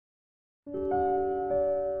連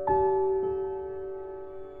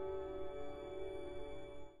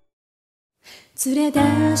れ出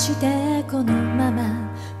してこのま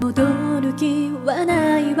ま戻る気は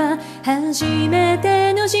ないわ。初め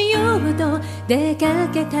ての自由と出か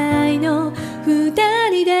けたいの二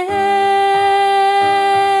人で。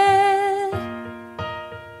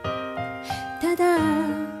ただ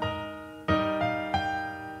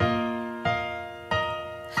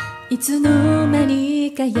いつの間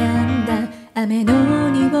にか止んだ雨の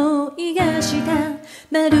匂いがした。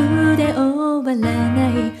まるで終わらな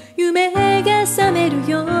い夢が覚める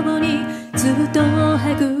ようにずっと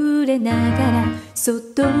はぐれながらそっ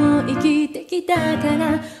と生きてきたか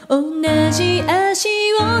ら、同じ足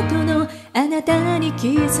音のあなたに気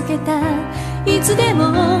づけた。いつで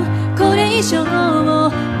もこれ以上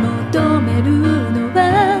を求めるの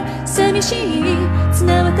は寂しい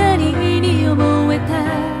綱渡りに思え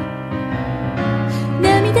た。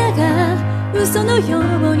涙が嘘のよ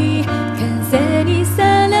うに風に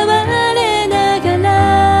さらわれなが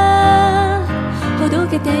らほど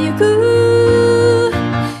けてゆく。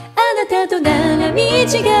あなたとなら見違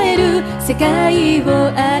える世界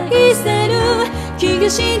を愛せる気が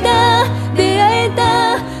した。出会え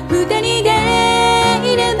た二人で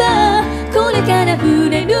いればこれから触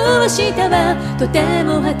れる明日はとて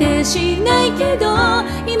も果てしないけど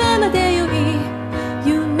今までより